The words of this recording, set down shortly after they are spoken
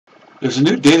There's a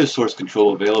new data source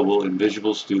control available in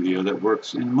Visual Studio that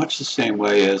works in much the same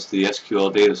way as the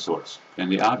SQL data source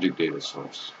and the object data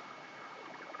source.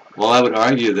 While I would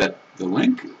argue that the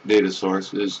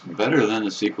LinqDataSource is better than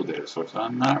the SQL data source,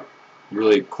 I'm not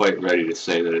really quite ready to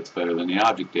say that it's better than the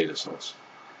object data source.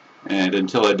 And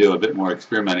until I do a bit more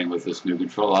experimenting with this new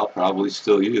control, I'll probably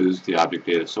still use the object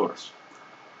data source.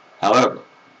 However,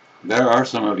 there are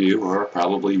some of you who are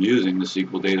probably using the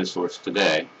SQL data source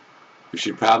today. You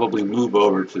should probably move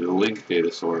over to the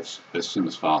LinqDataSource as soon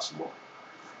as possible.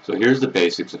 So here's the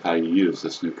basics of how you use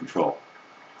this new control.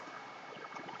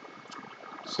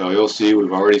 So you'll see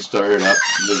we've already started up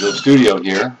Visual Studio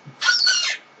here,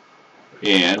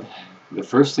 and the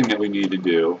first thing that we need to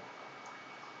do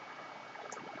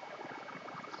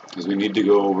is we need to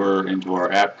go over into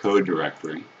our app code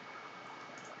directory,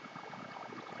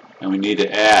 and we need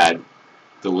to add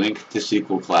the link to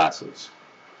SQL classes.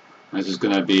 This is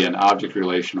going to be an object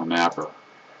relational mapper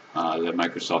that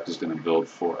Microsoft is going to build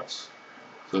for us.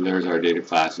 So there's our data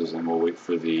classes, and we'll wait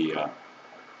for the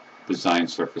design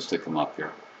surface to come up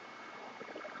here.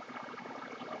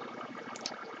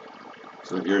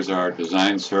 So here's our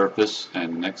design surface,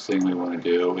 and the next thing we want to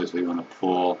do is we want to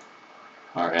pull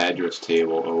our address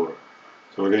table over.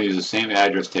 So we're going to use the same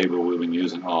address table we've been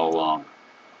using all along.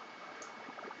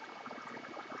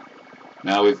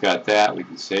 Now we've got that, we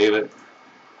can save it.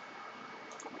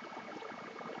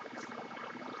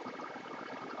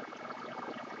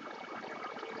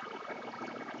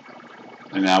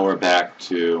 And now we're back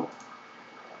to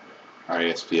our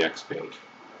ASPX page.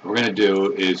 What we're going to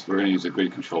do is we're going to use a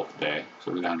grid control today.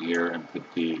 So go down here and put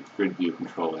the grid view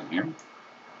control in here.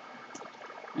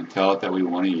 And tell it that we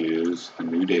want to use a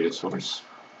new data source.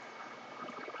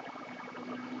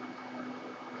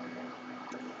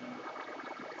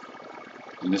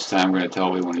 And this time we're going to tell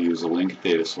it we want to use a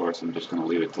LinqDataSource. I'm just going to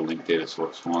leave it to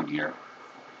LinqDataSource 1 here.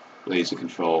 Lazy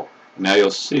control. Now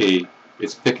you'll see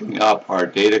it's picking up our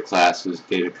data classes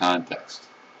data context.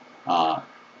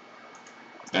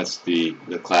 That's the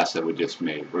class that we just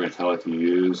made. We're going to tell it to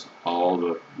use all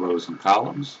the rows and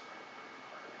columns.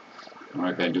 We're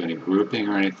not going to do any grouping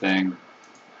or anything.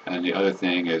 And the other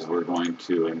thing is we're going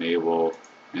to enable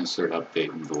insert,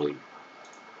 update, and delete.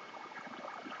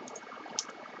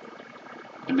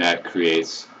 And that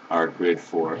creates our grid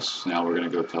for us. Now we're going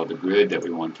to go tell the grid that we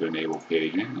want to enable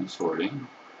paging and sorting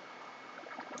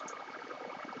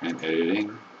and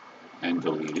editing and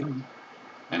deleting.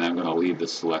 And I'm going to leave the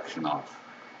selection off.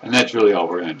 And that's really all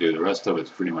we're going to do. The rest of it's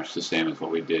pretty much the same as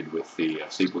what we did with the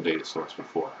SQL data source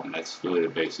before. And that's really the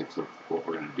basics of what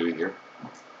we're going to do here.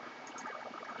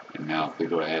 And now if we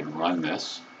go ahead and run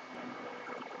this,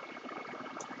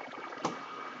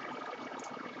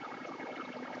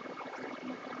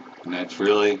 and that's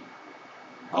really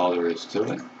all there is to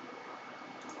it.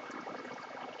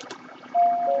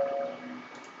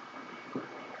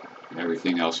 And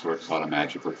everything else works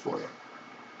automatically for you.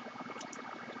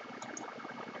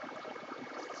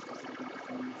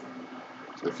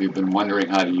 So if you've been wondering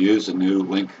how to use a new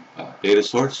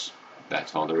LinqDataSource,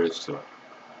 that's all there is to it.